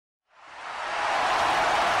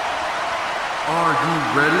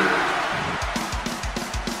ready?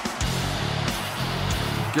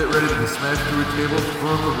 Get ready to be smashed through a table,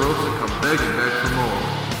 throw up the ropes, and come begging back for more.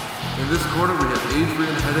 In this corner, we have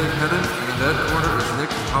Adrian Headache Hedden, and in that corner is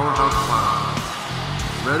Nick Powerhouse Clown.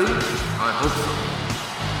 Ready? I hope so.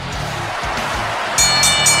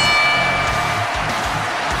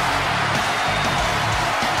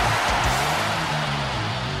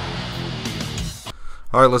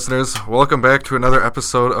 All right, listeners, welcome back to another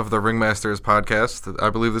episode of the Ringmasters podcast. I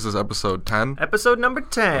believe this is episode 10. Episode number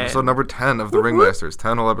 10. Episode number 10 of the Ringmasters.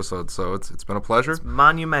 10 whole episodes, so it's been a pleasure. It's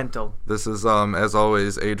monumental. This is, as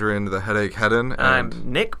always, Adrian the Headache Hedden. And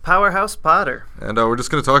I'm Nick Powerhouse Potter. And we're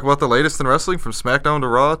just going to talk about the latest in wrestling, from SmackDown to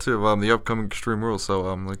Raw to the upcoming Extreme Rules. So,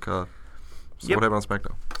 what happened on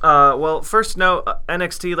SmackDown? Well, first note,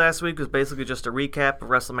 NXT last week was basically just a recap of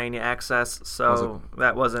WrestleMania Access, so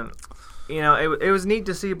that wasn't... You know, it was neat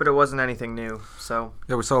to see, but it wasn't anything new. So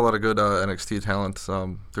yeah, we saw a lot of good NXT talent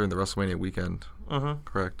during the WrestleMania weekend. Mm-hmm.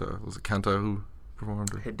 Correct. Was it Kenta who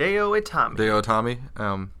performed? Hideo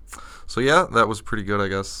Itami. So yeah, that was pretty good, I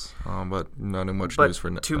guess. But not much news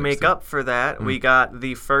for NXT. To make up for that, we got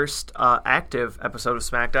the first active episode of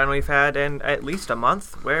SmackDown we've had in at least a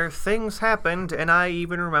month, where things happened, and I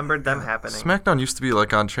even remembered them happening. SmackDown used to be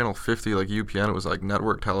like on Channel 50, like UPN. It was like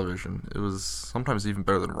network television. It was sometimes even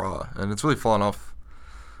better than Raw, and it's really fallen off,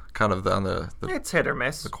 kind of on the it's hit or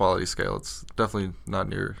miss. The quality scale. It's definitely not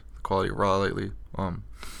near the quality of Raw lately.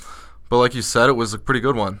 But like you said, it was a pretty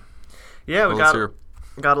good one. Yeah, we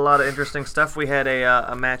got a lot of interesting stuff. We had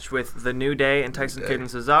a match with The New Day and Tyson Kidd and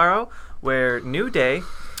Cesaro, where New Day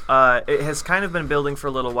it has kind of been building for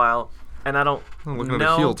a little while, and I don't looking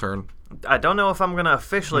know. At a heel turn. I don't know if I'm going to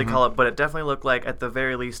officially call it, but it definitely looked like, at the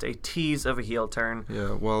very least, a tease of a heel turn.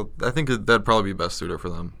 Yeah, well, I think that'd probably be best suited for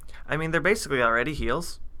them. I mean, they're basically already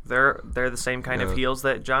heels. They're the same kind of heels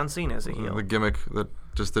that John Cena is a heel. The gimmick that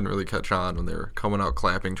just didn't really catch on when they were coming out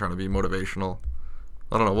clapping, trying to be motivational.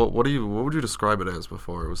 I don't know. What would you describe it as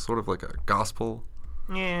before? It was sort of like a gospel.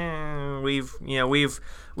 Yeah,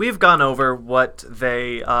 we've gone over what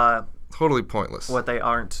they totally pointless. What they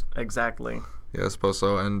aren't exactly. Yeah, I suppose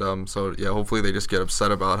so. And hopefully they just get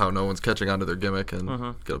upset about how no one's catching on to their gimmick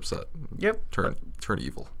and get upset. Yep. Turn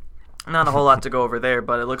evil. Not a whole lot to go over there,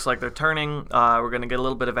 but it looks like they're turning. We're going to get a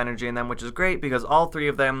little bit of energy in them, which is great because all three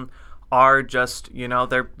of them are just,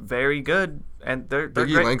 they're very good, and they're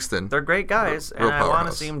Biggie great. Langston. They're great guys, real and I want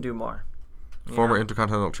to see them do more. Former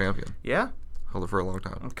Intercontinental Champion. Yeah. Held it for a long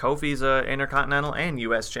time. Kofi's a Intercontinental and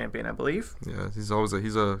U.S. Champion, I believe. Yeah, he's always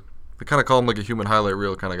they kind of call him like a human highlight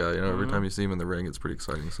reel kind of guy. Every time you see him in the ring, it's pretty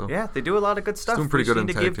exciting. So yeah, they do a lot of good stuff. Doing pretty good in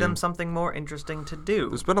tag team. We need to give them something more interesting to do.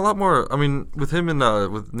 There's been a lot more. I mean, with him and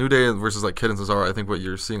with New Day versus like Kidd and Cesaro, I think what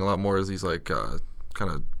you're seeing a lot more is these like kind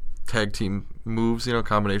of tag team moves,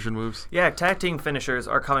 combination moves. Yeah, tag team finishers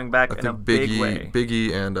are coming back in a big way.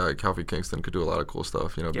 Biggie and Kofi Kingston could do a lot of cool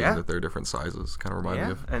stuff, being that they're different sizes. Kind of remind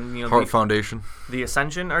me of and, Heart Foundation. The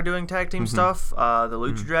Ascension are doing tag team stuff. The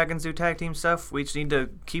Lucha Dragons do tag team stuff. We just need to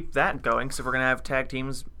keep that going, because if we're going to have tag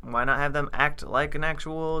teams, why not have them act like an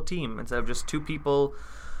actual team instead of just two people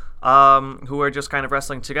who are just kind of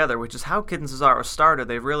wrestling together, which is how Kidd and Cesaro started.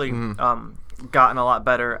 They've really gotten a lot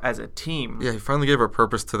better as a team. Yeah, he finally gave a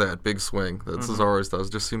purpose to that big swing that Cesaro always does.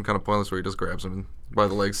 Just seemed kind of pointless where he just grabs him by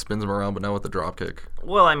the legs, spins him around, but now with the drop kick.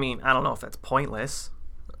 Well, I mean, I don't know if that's pointless.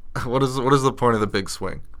 What is the point of the big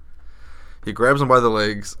swing? He grabs him by the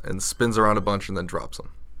legs and spins around a bunch and then drops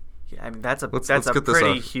him. Yeah, I mean, that's a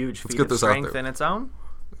pretty huge feat of strength in its own.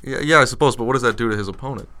 Yeah, I suppose, but what does that do to his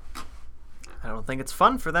opponent? I don't think it's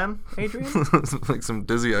fun for them, Adrian. Makes him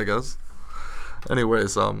dizzy, I guess.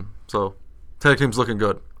 Anyways, so tag team's looking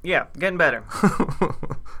good. Yeah, getting better.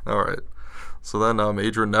 All right. So then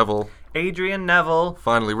Adrian Neville.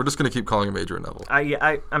 Finally, we're just going to keep calling him Adrian Neville.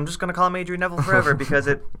 I'm just going to call him Adrian Neville forever because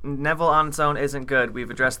Neville on its own isn't good.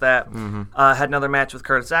 We've addressed that. Had another match with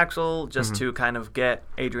Curtis Axel just to kind of get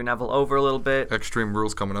Adrian Neville over a little bit. Extreme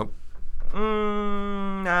Rules coming up.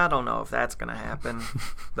 I don't know if that's going to happen.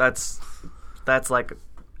 That's like,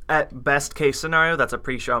 at best case scenario, that's a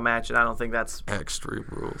pre-show match, and I don't think that's... Extreme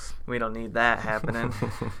Rules. We don't need that happening.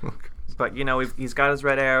 But, he's got his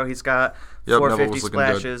Red Arrow. He's got 450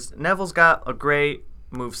 splashes. Neville's got a great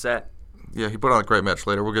moveset. Yeah, he put on a great match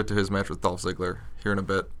later. We'll get to his match with Dolph Ziggler here in a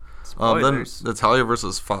bit. Then Natalya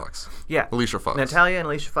versus Fox. Yeah. Alicia Fox. Natalya and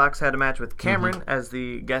Alicia Fox had a match with Cameron as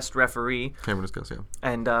the guest referee. Cameron is guest, yeah.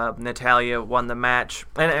 And Natalya won the match.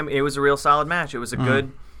 And it was a real solid match. It was a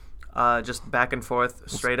good... just back and forth,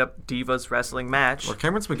 straight up divas wrestling match. Well,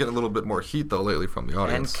 Cameron's been getting a little bit more heat, though, lately from the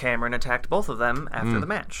audience. And Cameron attacked both of them after the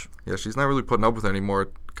match. Yeah, she's not really putting up with it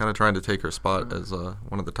anymore. kind of trying to take her spot as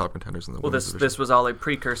one of the top contenders in the Well, women's division. this was all a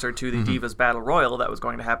precursor to the Divas Battle Royal that was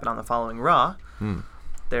going to happen on the following Raw.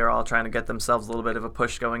 They were all trying to get themselves a little bit of a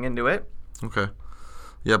push going into it. Okay.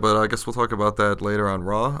 Yeah, but I guess we'll talk about that later on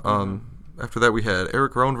Raw. After that, we had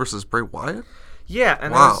Eric Rowan versus Bray Wyatt. Yeah,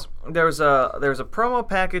 and there was a promo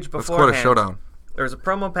package beforehand. That's quite a showdown. There was a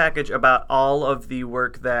promo package about all of the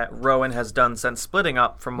work that Rowan has done since splitting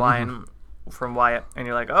up from Wyatt, and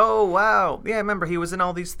you're like, oh wow, yeah, remember he was in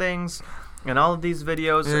all these things, and all of these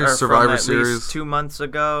videos are Survivor from at Series. least 2 months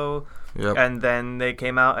ago. Yep. And then they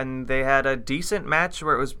came out and they had a decent match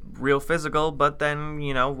where it was real physical, but then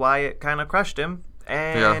Wyatt kind of crushed him,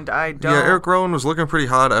 and I don't. Yeah, Eric Rowan was looking pretty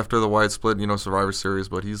hot after the Wyatt split, Survivor Series,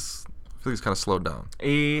 but I feel he's kind of slowed down.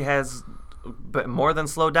 He has, but more than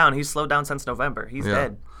slowed down. He's slowed down since November. He's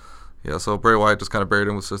dead. Yeah, so Bray Wyatt just kind of buried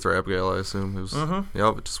him with Sister Abigail, I assume. It was,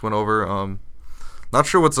 it just went over. Not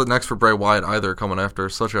sure what's next for Bray Wyatt either, coming after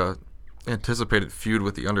such a anticipated feud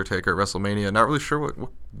with The Undertaker at WrestleMania. Not really sure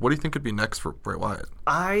what do you think could be next for Bray Wyatt?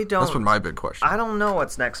 I don't. That's been my big question. I don't know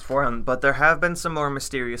what's next for him, but there have been some more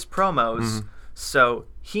mysterious promos, so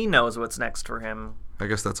he knows what's next for him. I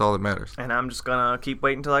guess that's all that matters. And I'm just going to keep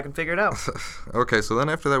waiting until I can figure it out. Okay, so then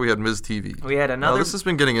after that we had Miz TV. We had another... Now, this has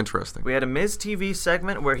been getting interesting. We had a Miz TV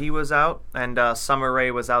segment where he was out, and Summer Rae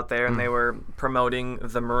was out there, and they were promoting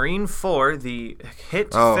The Marine 4, the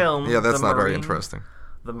hit film. Yeah, that's not very interesting.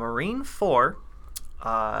 The Marine 4,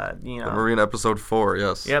 The Marine Episode 4,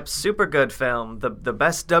 yes. Yep, super good film. The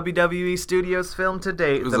best WWE Studios film to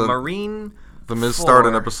date, The Marine 4. The Miz starred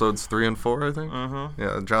in episodes 3 and 4, I think.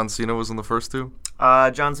 Yeah, John Cena was in the first 2.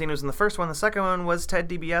 John Cena was in the first one. The second one was Ted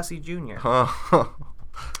DiBiase Jr.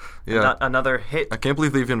 Yeah. Another hit. I can't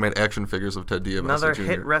believe they even made action figures of Ted DiBiase Another Jr.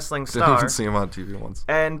 hit wrestling Didn't star. even see him on TV once.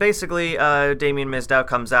 And basically, Damien Mizdow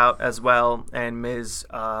comes out as well, and Miz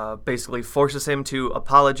basically forces him to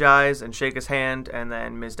apologize and shake his hand, and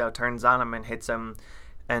then Mizdow turns on him and hits him,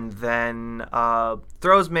 and then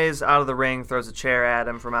throws Miz out of the ring, throws a chair at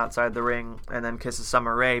him from outside the ring, and then kisses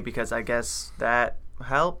Summer Rae because I guess that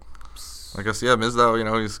helps. I guess, yeah,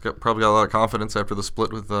 Mizdow, he's probably got a lot of confidence after the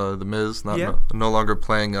split with the Miz, no longer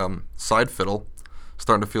playing side fiddle,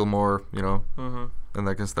 starting to feel more, and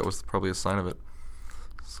I guess that was probably a sign of it.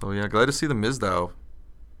 So, yeah, glad to see the Mizdow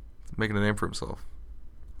making a name for himself.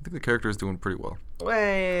 I think the character is doing pretty well.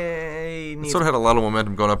 It sort of had a lot of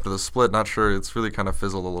momentum going up to the split. Not sure. It's really kind of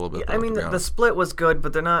fizzled a little bit. Yeah, though, the split was good,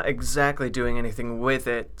 but they're not exactly doing anything with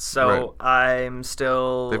it. So I'm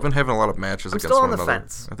still... They've been having a lot of matches against one another. I'm still on the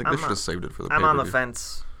fence. I think they should have saved it for the pay-per-view. I'm on the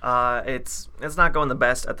fence. It's not going the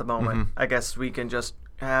best at the moment. I guess we can just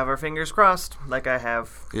have our fingers crossed like I have.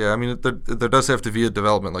 Yeah, I mean, there does have to be a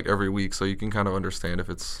development like every week, so you can kind of understand if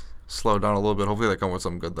it's slowed down a little bit. Hopefully they come with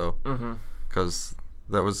something good, though. Because...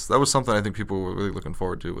 That was something I think people were really looking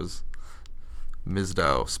forward to, was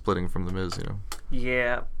Mizdow splitting from the Miz,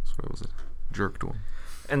 Yeah. So it was a jerk to him.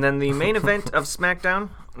 And then the main event of SmackDown,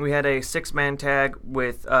 we had a 6-man tag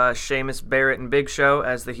with Sheamus, Barrett, and Big Show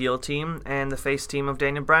as the heel team, and the face team of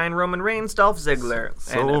Daniel Bryan, Roman Reigns, Dolph Ziggler.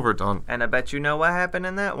 Overdone. And I bet you know what happened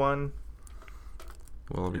in that one.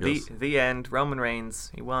 Well, the end. Roman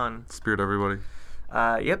Reigns. He won. Speared everybody.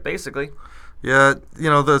 Yep, basically. Yeah,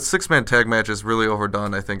 the 6-man tag match is really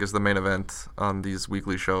overdone, I think, as the main event on these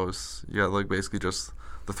weekly shows. You got, basically just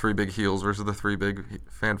the 3 big heels versus the 3 big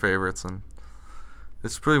fan favorites, and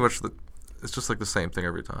it's pretty much it's just the same thing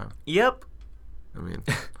every time. Yep. I mean...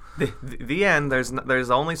 the end,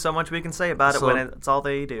 there's only so much we can say about it when it's all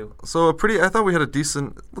they do. So I thought we had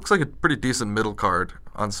looks like a pretty decent middle card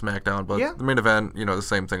on SmackDown, but the main event, the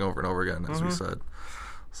same thing over and over again, as we said.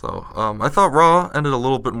 So, I thought Raw ended a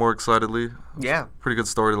little bit more excitedly. Yeah. Pretty good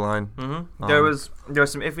storyline. There was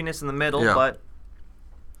some iffiness in the middle, but...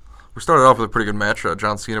 We started off with a pretty good match,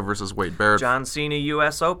 John Cena versus Wade Barrett. John Cena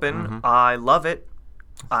U.S. Open. I love it.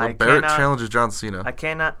 So Barrett challenges John Cena. I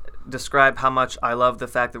cannot describe how much I love the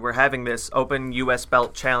fact that we're having this open U.S.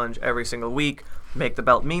 belt challenge every single week. Make the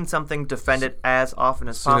belt mean something. Defend it as often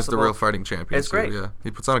as possible. Cena's the real fighting champion. It's great. Yeah,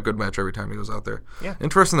 he puts on a good match every time he goes out there. Yeah.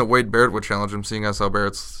 Interesting that Wade Barrett would challenge him, seeing as how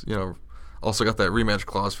Barrett's also got that rematch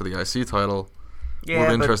clause for the IC title. Yeah, It'll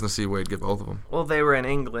be interesting to see Wade get both of them. Well, they were in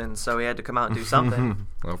England, so he had to come out and do something.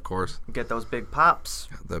 Of course. Get those big pops.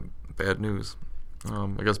 The bad news. I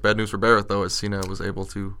guess bad news for Barrett, though, as Cena was able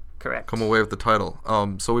to come away with the title.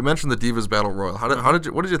 So we mentioned the Divas Battle Royal.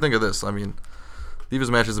 What did you think of this? I mean,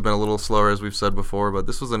 Divas matches have been a little slower, as we've said before, but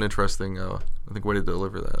this was an interesting, I think, way to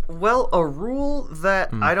deliver that. Well, a rule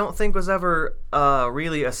that I don't think was ever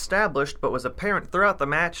really established, but was apparent throughout the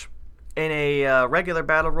match, In a regular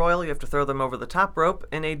battle royal, you have to throw them over the top rope.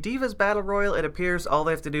 In a Divas battle royal, it appears all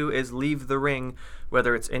they have to do is leave the ring,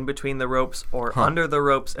 whether it's in between the ropes or under the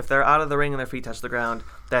ropes. If they're out of the ring and their feet touch the ground,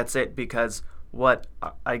 that's it, because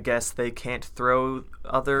I guess they can't throw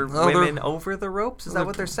other women over the ropes? Is that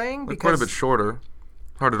what they're saying? They're quite a bit shorter.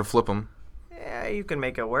 Harder to flip them. Yeah, you can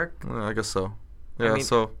make it work. Well, I guess so. Yeah,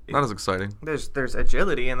 so not as exciting. There's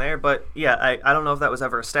agility in there, but yeah, I don't know if that was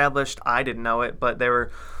ever established. I didn't know it, but there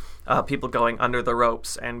were people going under the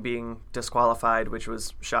ropes and being disqualified, which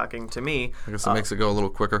was shocking to me. I guess it makes it go a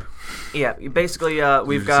little quicker. Yeah, basically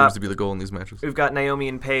we've got... seems to be the goal in these matches. We've got Naomi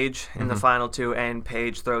and Paige in the final two, and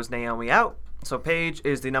Paige throws Naomi out. So Paige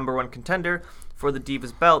is the number one contender for the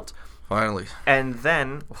Divas belt. Finally. And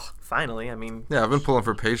then, finally, I mean... Yeah, I've been pulling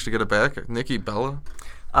for Paige to get it back. Nikki Bella.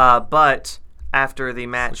 But after the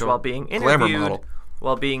match, like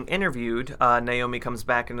while being interviewed, Naomi comes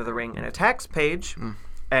back into the ring and attacks Paige.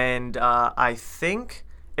 And I think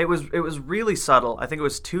it was really subtle. I think it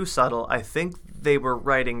was too subtle. I think they were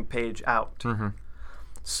writing Paige out.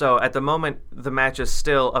 So at the moment, the match is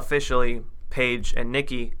still officially Paige and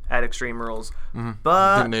Nikki at Extreme Rules. But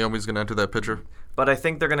I think Naomi's going to enter that picture. But I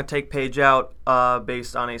think they're going to take Paige out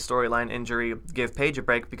based on a storyline injury, give Paige a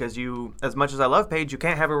break, because as much as I love Paige, you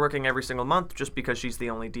can't have her working every single month just because she's the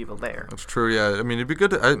only diva there. That's true, yeah. I mean, it'd be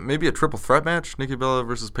good to, maybe a triple threat match, Nikki Bella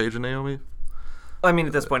versus Paige and Naomi. I mean,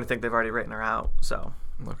 at this point, I think they've already written her out, so...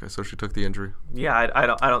 Okay, so she took the injury. Yeah, I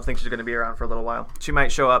don't think she's going to be around for a little while. She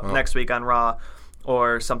might show up next week on Raw,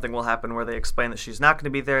 or something will happen where they explain that she's not going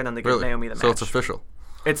to be there, and then they give Naomi the match. So it's official?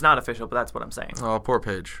 It's not official, but that's what I'm saying. Oh, poor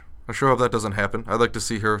Paige. I sure hope that doesn't happen. I'd like to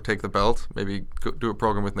see her take the belt, maybe do a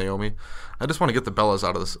program with Naomi. I just want to get the Bellas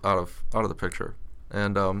out of the picture.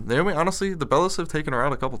 And Naomi, honestly, the Bellas have taken her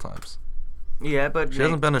out a couple times. Yeah, but she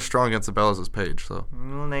hasn't been as strong against the Bellas as Paige, so.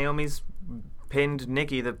 Well, Naomi's pinned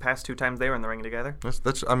Nikki the past 2 times they were in the ring together.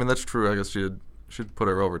 That's true. I guess she'd put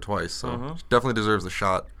her over twice, so she definitely deserves a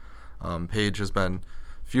shot. Paige has been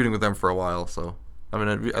feuding with them for a while, so. I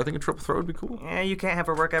mean, I think a triple threat would be cool. Yeah, you can't have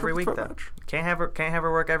her work every week, though. Match. Can't have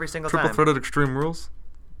her work every single time. Triple threat at Extreme Rules?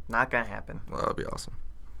 Not gonna happen. Well, that'd be awesome.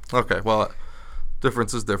 Okay, well,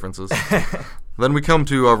 differences. Then we come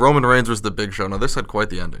to Roman Reigns versus The Big Show. Now, this had quite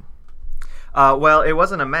the ending. Well, it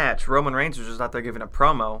wasn't a match. Roman Reigns was just out there giving a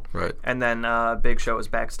promo. Right. And then Big Show was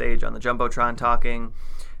backstage on the Jumbotron talking,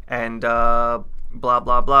 and blah,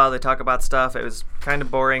 blah, blah. They talk about stuff. It was kind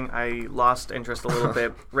of boring. I lost interest a little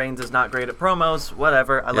bit. Reigns is not great at promos.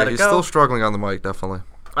 Whatever. I let it go. He's still struggling on the mic, definitely.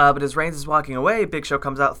 But as Reigns is walking away, Big Show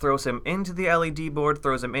comes out, throws him into the LED board,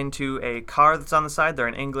 throws him into a car that's on the side. They're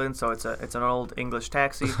in England, so it's an old English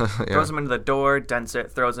taxi. Throws him into the door, dents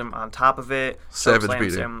it, throws him on top of it. Savage slams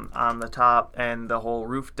beating. Him on the top, and the whole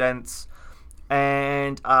roof dents.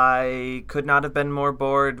 And I could not have been more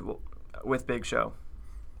bored with Big Show.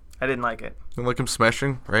 I didn't like it. Didn't like him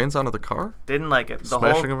smashing Reigns onto the car? Didn't like it.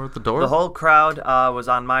 Smashing him at the door? The whole crowd was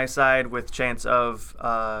on my side with chants of...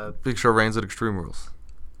 Big Show Reigns at Extreme Rules.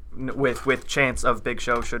 With chants of Big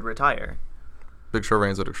Show should retire. Big Show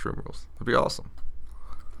Reigns at Extreme Rules. That'd be awesome.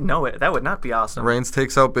 No, that would not be awesome. Reigns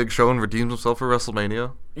takes out Big Show and redeems himself for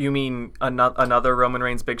WrestleMania. You mean another Roman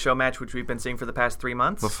Reigns Big Show match, which we've been seeing for the past 3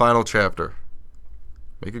 months? The final chapter.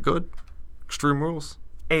 Make it good. Extreme Rules.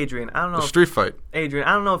 Adrian, I don't know. The street fight. Adrian,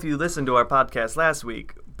 I don't know if you listened to our podcast last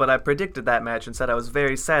week, but I predicted that match and said I was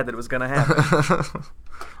very sad that it was going to happen.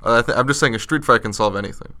 I'm just saying a street fight can solve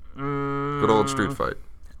anything. Good old street fight.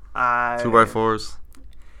 2x4s.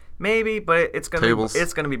 Maybe, but it's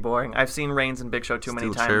gonna be boring. I've seen Reigns and Big Show too many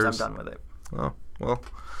times. Chairs. I'm done with it. Oh well.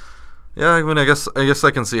 Yeah, I mean, I guess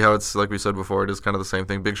I can see how it's, like we said before, it is kind of the same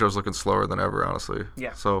thing. Big Show's looking slower than ever, honestly.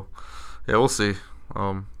 Yeah. So, yeah, we'll see.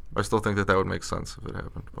 I still think that would make sense if it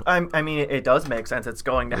happened. I mean, it does make sense. It's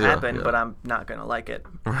going to happen, but I'm not going to like it.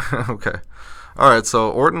 Okay. All right,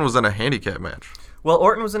 so Orton was in a handicap match. Well,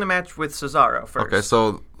 Orton was in a match with Cesaro first.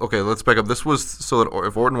 Okay, let's back up. This was so that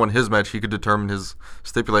if Orton won his match, he could determine his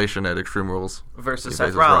stipulation at Extreme Rules. Versus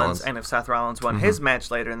Seth Rollins. And if Seth Rollins won his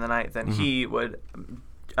match later in the night, then he would...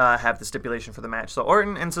 have the stipulation for the match. So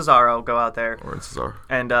Orton and Cesaro go out there.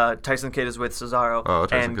 And Tyson Kidd is with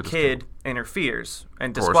Cesaro. And Kidd interferes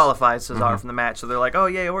and disqualifies Cesaro from the match. So they're like, oh,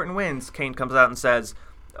 yeah, Orton wins. Kane comes out and says,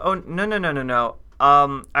 oh, no.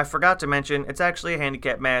 I forgot to mention, it's actually a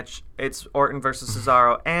handicap match. It's Orton versus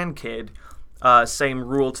Cesaro and Kidd. Same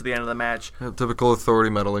rule to the end of the match. Yeah, typical authority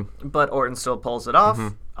meddling. But Orton still pulls it off,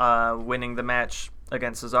 winning the match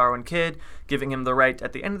against Cesaro and Kidd, giving him the right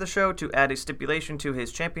at the end of the show to add a stipulation to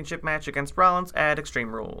his championship match against Rollins at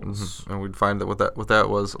Extreme Rules. And we'd find that what that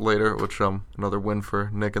was later, which another win for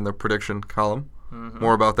Nick in the prediction column.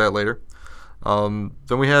 More about that later. Then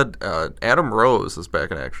we had Adam Rose is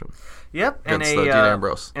back in action. Yep, against Dean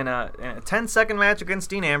Ambrose. In a 10-second match against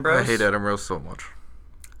Dean Ambrose. I hate Adam Rose so much.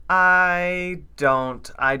 I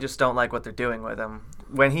just don't like what they're doing with him.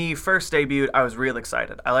 When he first debuted, I was real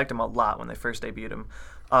excited. I liked him a lot when they first debuted him.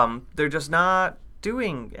 They're just not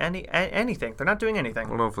doing anything. They're not doing anything. I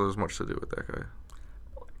don't know if there's much to do with that guy.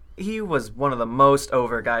 He was one of the most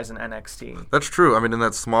over guys in NXT. That's true. I mean, in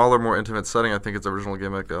that smaller, more intimate setting, I think its original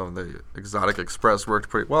gimmick of the Exotic Express worked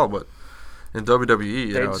pretty well, but in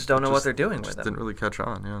WWE, they just don't know what they're doing with him. Didn't really catch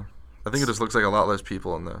on, yeah. I think it just looks like a lot less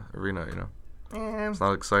people in the arena, It's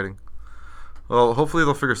not exciting. Well, hopefully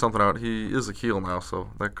they'll figure something out. He is a heel now,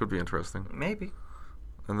 so that could be interesting. Maybe.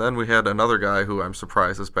 And then we had another guy who I'm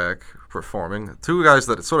surprised is back performing. Two guys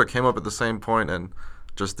that sort of came up at the same point and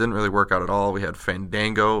just didn't really work out at all. We had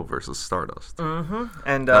Fandango versus Stardust. Mm-hmm.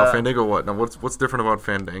 And now Fandango, what? Now what's different about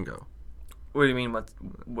Fandango? What do you mean?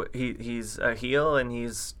 What he's a heel and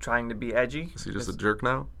he's trying to be edgy? Is he just a jerk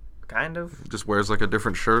now? Kind of. He just wears like a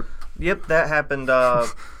different shirt. Yep, that happened.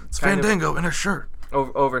 It's Fandango in a shirt.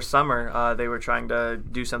 Over summer, they were trying to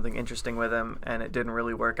do something interesting with him, and it didn't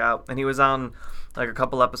really work out. And he was on like a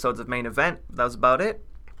couple episodes of Main Event. That was about it.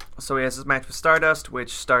 So he has his match with Stardust,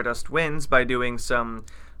 which Stardust wins by doing some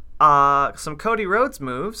Cody Rhodes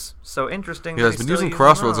moves. So interesting. Yeah, he's been using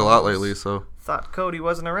Crossroads a lot lately. So thought Cody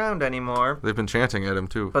wasn't around anymore. They've been chanting at him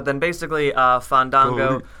too. But then basically,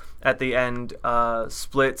 Fandango at the end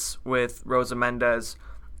splits with Rosa Mendez,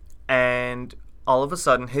 and all of a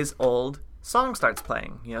sudden his old song starts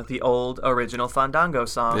playing, the old original Fandango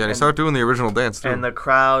song. Yeah, and he started doing the original dance too. And the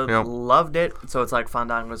crowd loved it. So it's like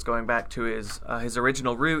Fandango's going back to his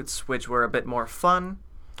original roots, which were a bit more fun.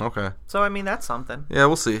 Okay. So I mean, that's something. Yeah,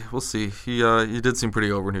 we'll see. He did seem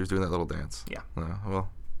pretty over when he was doing that little dance. Yeah.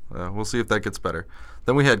 We'll see if that gets better.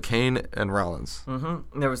 Then we had Kane and Rollins.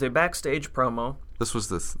 Mm-hmm. There was a backstage promo. This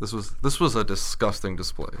was a disgusting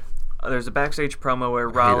display. There's a backstage promo where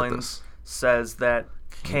Rollins says that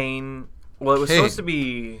Kane. Well, it was supposed to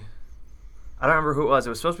be. I don't remember who it was. It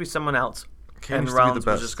was supposed to be someone else. And Rollins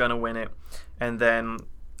was just going to win it. And then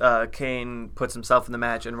Kane puts himself in the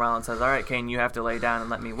match, and Rollins says, "All right, Kane, you have to lay down and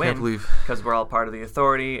let me win because we're all part of the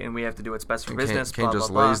Authority, and we have to do what's best for business." Kane just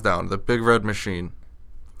lays down the big red machine.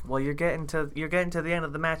 Well, you're getting to the end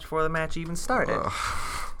of the match before the match even started.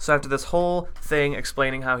 So after this whole thing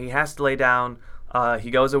explaining how he has to lay down, he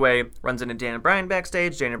goes away, runs into Daniel Bryan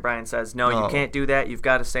backstage. Daniel Bryan says, "No, you can't do that. You've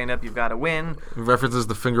got to stand up. You've got to win." He references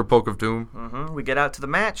the finger poke of doom. Mm-hmm. We get out to the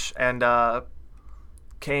match, and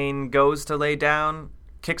Kane goes to lay down,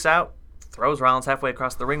 kicks out, throws Rollins halfway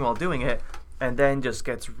across the ring while doing it, and then just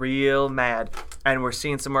gets real mad. And we're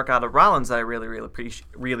seeing some work out of Rollins that I really,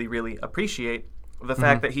 really appreciate. The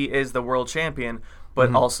fact that he is the world champion,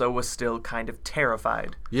 but also was still kind of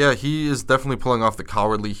terrified. Yeah, he is definitely pulling off the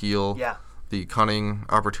cowardly heel. Yeah. The cunning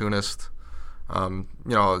opportunist. It kind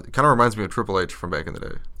of reminds me of Triple H from back in the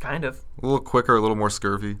day. Kind of. A little quicker, a little more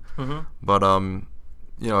scurvy. Mm-hmm. But,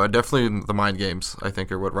 definitely the mind games, I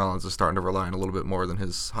think, are what Rollins is starting to rely on a little bit more than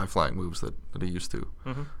his high-flying moves that he used to.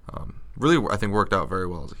 Mm-hmm. Really, I think, worked out very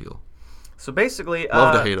well as a heel. So basically...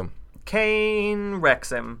 Love to hate him. Kane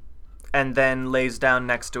wrecks him and then lays down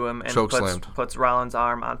next to him and puts Rollins'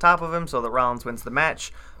 arm on top of him so that Rollins wins the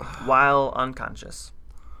match while unconscious.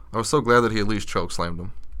 I was so glad that he at least chokeslammed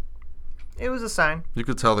him. It was a sign. You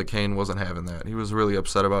could tell that Kane wasn't having that. He was really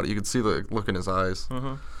upset about it. You could see the look in his eyes.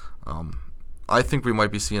 Mm-hmm. I think we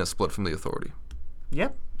might be seeing a split from the Authority.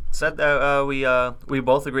 Yep. Said that we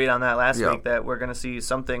both agreed on that last week that we're going to see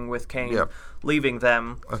something with Kane leaving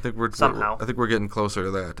them. I think we're somehow. I think we're getting closer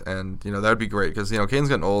to that, and that'd be great because Kane's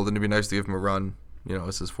getting old, and it'd be nice to give him a run.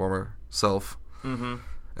 As his former self. Mm-hmm.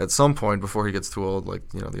 At some point before he gets too old, like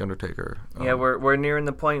the Undertaker. We're nearing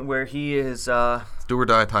the point where he is do or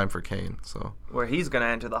die time for Kane. So where he's going to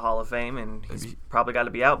enter the Hall of Fame, and he's probably got to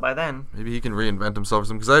be out by then. Maybe he can reinvent himself or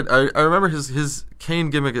something. Because I remember his Kane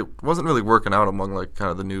gimmick. It wasn't really working out among like kind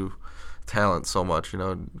of the new talent so much.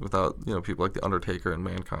 Without people like the Undertaker and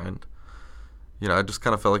Mankind. I just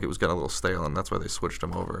kind of felt like it was getting a little stale, and that's why they switched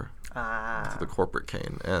him over to the corporate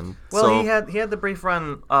Kane. And he had the brief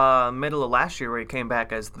run middle of last year where he came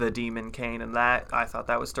back as the Demon Kane, and that I thought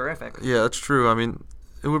that was terrific. Yeah, that's true. I mean,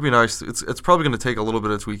 it would be nice. It's probably going to take a little bit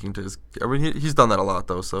of tweaking to his. I mean, he's done that a lot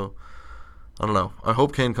though, so I don't know. I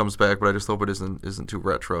hope Kane comes back, but I just hope it isn't too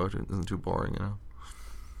retro, it isn't too boring. You know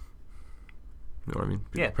what I mean?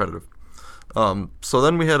 Be competitive. So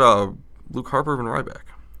then we had Luke Harper and Ryback.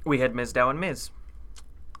 We had Mizdow and Miz.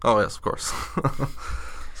 Oh, yes, of course.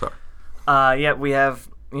 Sorry. We have,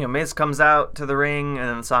 Miz comes out to the ring, and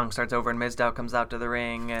then the song starts over, and Mizdow comes out to the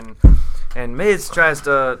ring, and And Miz tries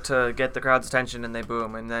to get the crowd's attention, and they boo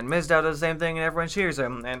him. And then Miz does the same thing, and everyone cheers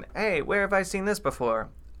him. And hey, where have I seen this before?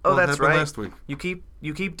 Oh, Well, it that's happened right. last week. You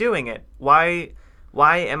keep doing it. Why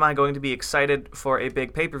am I going to be excited for a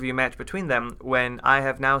big pay-per-view match between them when I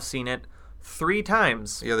have now seen it 3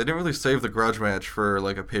 times? Yeah, they didn't really save the grudge match for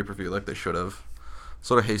like a pay-per-view like they should have.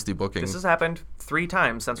 Sort of hasty booking. This has happened 3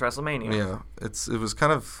 times since WrestleMania. Yeah, it was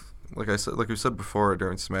kind of like we said before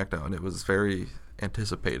during SmackDown. It was very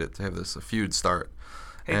anticipated to have a feud start.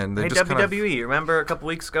 Hey, And they hey just WWE, remember a couple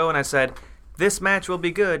weeks ago when I said, this match will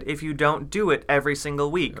be good if you don't do it every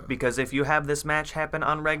single week, because if you have this match happen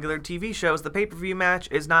on regular TV shows, the pay-per-view match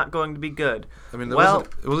is not going to be good. I mean, it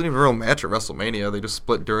wasn't even a real match at WrestleMania. They just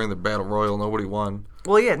split during the Battle Royal. Nobody won.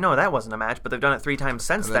 Well, yeah, no, that wasn't a match, but they've done it 3 times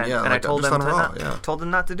since And then, then, yeah, and like I told just them on Raw, told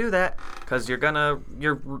them not to do that because you're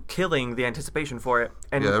killing the anticipation for it.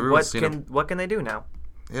 And Yeah, everyone's seen it. what can they do now?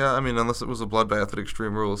 Yeah, I mean, unless it was a bloodbath at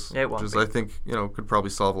Extreme Rules, It won't which is, be. I think, could probably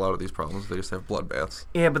solve a lot of these problems. They just have bloodbaths.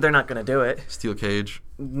 Yeah, but they're not going to do it. Steel cage.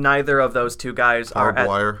 Neither of those two guys are Barbed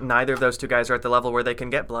wire. neither of those two guys are at the level where they can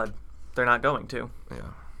get blood. They're not going to. Yeah.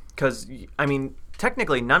 Because, I mean,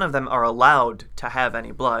 technically none of them are allowed to have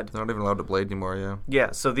any blood. They're not even allowed to blade anymore, yeah.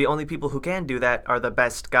 Yeah, so the only people who can do that are the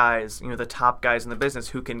best guys, the top guys in the business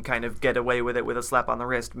who can kind of get away with it with a slap on the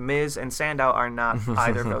wrist. Miz and Sandow are not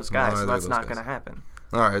either of those guys, so Neither of that's those not guys. going to happen.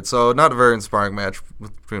 All right, so not a very inspiring match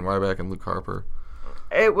between Ryback and Luke Harper.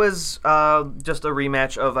 It was just a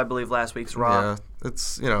rematch of, I believe, last week's Raw. Yeah,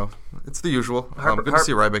 it's it's the usual. Harper- Good to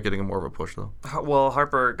see Ryback getting more of a push though. Well,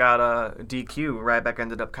 Harper got a DQ. Ryback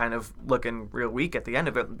ended up kind of looking real weak at the end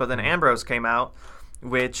of it. But then Ambrose came out,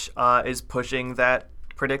 which is pushing that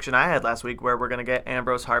prediction I had last week where we're going to get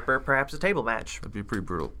Ambrose Harper, perhaps a table match. That'd be pretty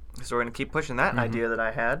brutal. So we're going to keep pushing that idea that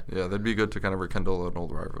I had. Yeah, that'd be good to kind of rekindle an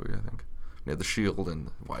old rivalry, I think. Yeah, the Shield and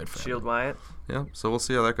Wyatt family. Shield Wyatt. Yeah, so we'll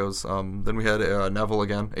see how that goes. Then we had Neville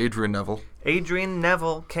again, Adrian Neville, Adrian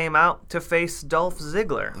Neville came out to face Dolph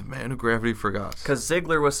Ziggler. the man who gravity forgot. Because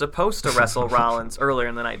Ziggler was supposed to wrestle Rollins earlier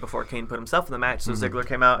in the night before Kane put himself in the match. So Ziggler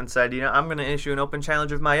came out and said, I'm going to issue an open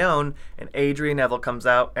challenge of my own. And Adrian Neville comes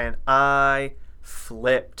out, and I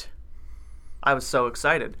flipped. I was so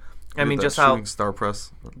excited. I mean, just how Star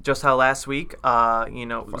Press. last week,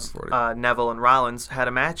 Neville and Rollins had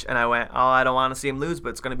a match, and I went, I don't want to see him lose, but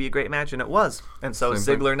it's going to be a great match, and it was. And so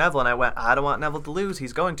Same Ziggler, Neville, and I went, I don't want Neville to lose.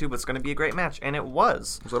 He's going to, but it's going to be a great match, and it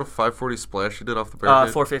was. Was that a 540 splash he did off the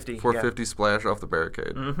barricade? 450. 450 splash off the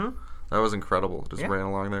barricade. Mm-hmm. That was incredible. Just Yeah. ran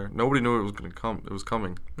along there. Nobody knew it was going to come. It was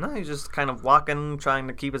coming. No, he's just kind of walking, trying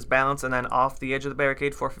to keep his balance, and then off the edge of the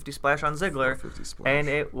barricade, 450 splash on Ziggler, 450 splash. and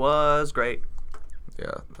it was great.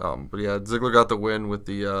 Yeah, but yeah, Ziggler got the win with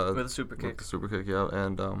the With a super with kick. the super kick, yeah,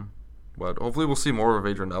 and but hopefully we'll see more of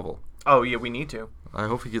Adrian Neville. Oh, yeah, we need to. I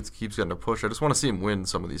hope he keeps getting a push. I just want to see him win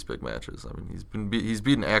some of these big matches. I mean, he's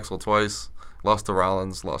beaten Axel twice, lost to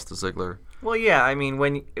Rollins, lost to Ziggler. Well, yeah, I mean,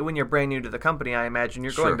 when you're brand new to the company, I imagine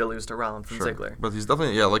you're Sure. going to lose to Rollins and Ziggler. But he's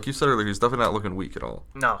definitely, yeah, like you said earlier, he's definitely not looking weak at all.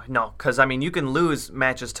 No, because, I mean, you can lose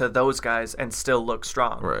matches to those guys and still look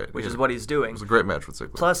strong, Right, which yeah. is what he's doing. It was a great match with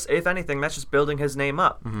Ziggler. Plus, if anything, that's just building his name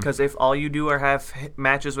up. Because if all you do are have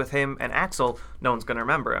matches with him and Axel, no one's going to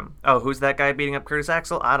remember him. Oh, who's that guy beating up Curtis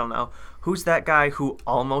Axel? I don't know. Who's that guy who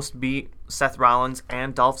almost beat Seth Rollins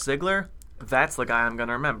and Dolph Ziggler? That's the guy I'm going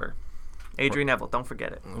to remember. Adrian Neville, don't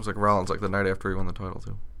forget it. It was like Rollins, like the night after he won the title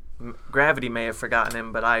too. Gravity may have forgotten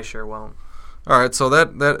him, but I sure won't. All right, so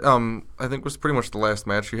that I think was pretty much the last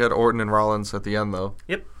match. You had Orton and Rollins at the end though.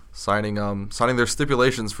 Yep. Signing their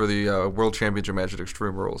stipulations for the World Championship match at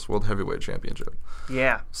Extreme Rules, World Heavyweight Championship.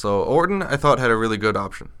 Yeah. So Orton, I thought, had a really good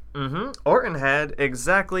option. Mm-hmm. Orton had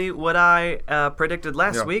exactly what I predicted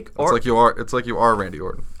last week. It's like you are Randy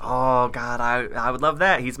Orton. Oh God, I would love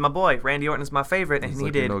that. He's my boy. Randy Orton is my favorite, and It's he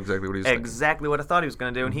like you did know exactly what he's thinking. exactly what I thought he was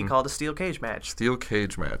going to do, and he called a steel cage match. Steel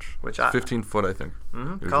cage match. Which 15 foot, I think.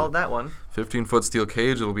 Called that one. 15-foot steel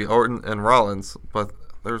cage. It'll be Orton and Rollins. But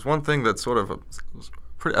there's one thing that's sort of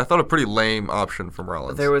I thought a pretty lame option from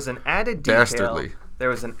Rollins. There was an added detail. Dastardly. There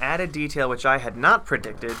was an added detail which I had not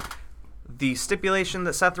predicted. The stipulation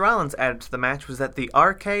that Seth Rollins added to the match was that the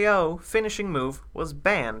RKO finishing move was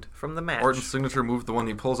banned from the match. Orton's signature move, the one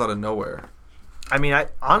he pulls out of nowhere. I mean, I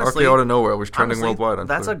honestly, RKO out of nowhere was trending honestly, worldwide on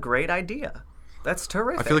that's Twitter. a great idea. That's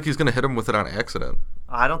terrific. I feel like he's going to hit him with it on accident.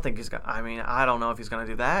 I don't think he's going to. I mean, I don't know if he's going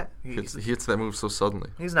to do that. He hits that move so suddenly.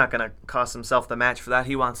 He's not going to cost himself the match for that.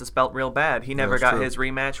 He wants this belt real bad. He never that's got true. his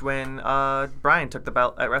rematch when Bryan took the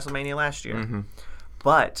belt at WrestleMania last year. Mm-hmm.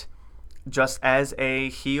 But just as a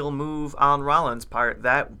heel move on Rollins' part,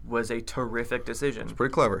 that was a terrific decision. It was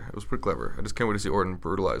pretty clever. I just can't wait to see Orton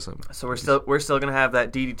brutalize him. So we're still gonna have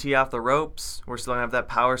that DDT off the ropes. We're still gonna have that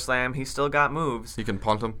power slam. He's still got moves. He can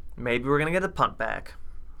punt him. Maybe we're gonna get the punt back.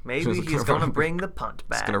 Maybe he's gonna bring the punt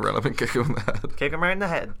back. He's gonna run up and kick him in the head. Kick him right in the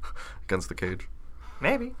head. Against the cage.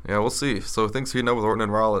 Maybe. Yeah, we'll see. So things heating up with Orton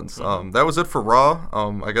and Rollins. That was it for Raw.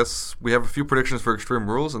 I guess we have a few predictions for Extreme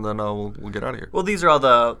Rules, and then we'll get out of here. Well, these are all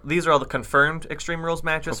the confirmed Extreme Rules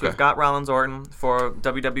matches. Okay. We've got Rollins Orton for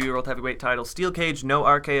WWE World Heavyweight Title, Steel Cage, no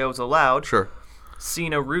RKOs allowed. Sure.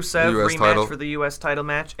 Cena Rusev US rematch title. for the U.S. title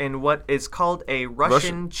match in what is called a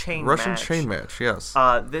Russian chain match. Russian chain match, yes.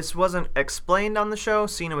 This wasn't explained on the show.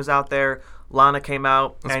 Cena was out there. Lana came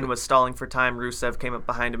out and was stalling for time. Rusev came up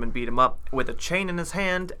behind him and beat him up with a chain in his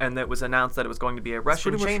hand, and it was announced that it was going to be a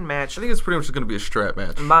Russian chain match. I think it's pretty much going to be a strap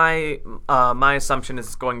match. My assumption is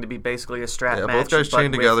it's going to be basically a strap match. Both guys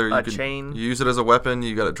chained together. You use it as a weapon.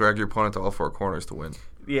 You got to drag your opponent to all four corners to win.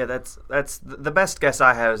 Yeah, that's the best guess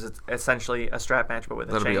I have is it's essentially a strap match, but with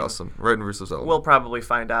a chain. That'd be awesome. Right in Rusev's element. We'll probably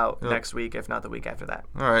find out next week, if not the week after that.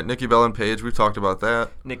 All right, Nikki Bella and Paige. We've talked about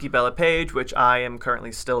that. Nikki Bella Paige, which I am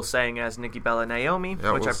currently still saying as Nikki Bella Naomi,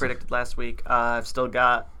 which I predicted last week. I've still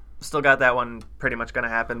got that one pretty much going to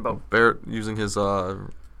happen. But Barrett using his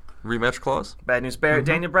rematch clause. Bad news, Barrett.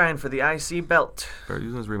 Daniel Bryan for the IC belt. Barrett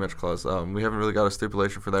using his rematch clause. We haven't really got a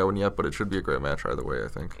stipulation for that one yet, but it should be a great match either way, I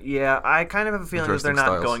think. Yeah, I kind of have a feeling that they're not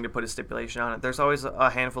styles. going to put a stipulation on it. There's always a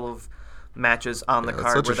handful of matches on the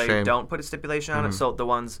card where they don't put a stipulation on it, so the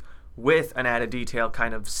ones with an added detail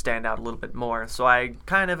kind of stand out a little bit more. So I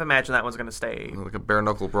kind of imagine that one's going to stay. Like a bare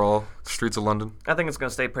knuckle brawl, streets of London. I think it's going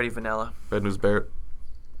to stay pretty vanilla. Bad news, Barrett.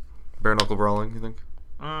 Bare knuckle brawling, you think?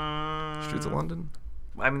 Streets of London?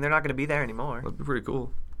 I mean, they're not going to be there anymore. That'd be pretty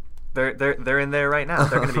cool. They're in there right now.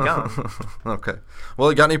 They're going to be gone. Okay. Well,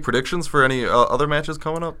 you got any predictions for any other matches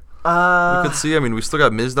coming up? We could see. I mean, we still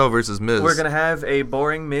got Mizdow versus Miz. We're going to have a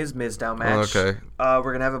boring Mizdow match. Okay. We're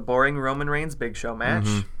going to have a boring Roman Reigns Big Show match.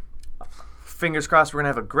 Fingers crossed we're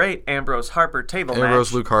going to have a great Ambrose Harper table match.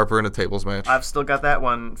 Ambrose Luke Harper in a tables match. I've still got that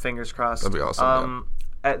one, fingers crossed. That'd be awesome,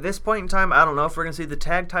 At this point in time, I don't know if we're going to see the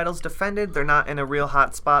tag titles defended. They're not in a real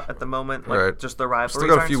hot spot at the moment. Right. Just the rivalries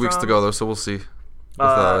Still got a few aren't weeks to strong. go, though, so we'll see. With,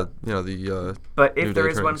 but New if there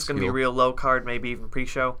Day is one, it's going to be heel. real low card, maybe even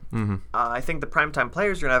pre-show. I think the Primetime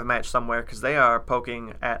Players are going to have a match somewhere because they are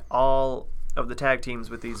poking at all of the tag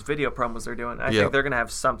teams with these video promos they're doing. I think they're going to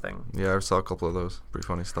have something. Yeah, I saw a couple of those. Pretty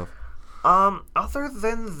funny stuff. Other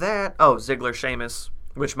than that, Ziggler Sheamus,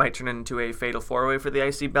 which might turn into a fatal four-way for the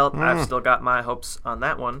IC belt. I've still got my hopes on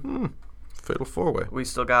that one. Fatal four-way. We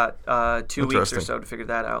still got 2 weeks or so to figure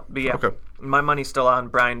that out. But yeah, my money's still on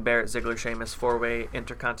Bryan, Barrett, Ziggler, Sheamus, four-way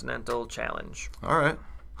Intercontinental Challenge. All right.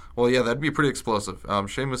 Well, yeah, that'd be pretty explosive.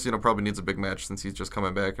 Sheamus, probably needs a big match since he's just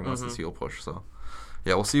coming back and wants this heel push. So,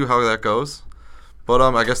 yeah, we'll see how that goes. But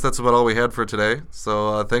I guess that's about all we had for today.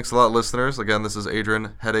 So thanks a lot, listeners. Again, this is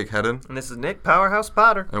Adrian Headache Hedden. And this is Nick Powerhouse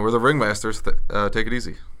Potter. And we're the Ringmasters. Take it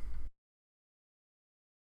easy.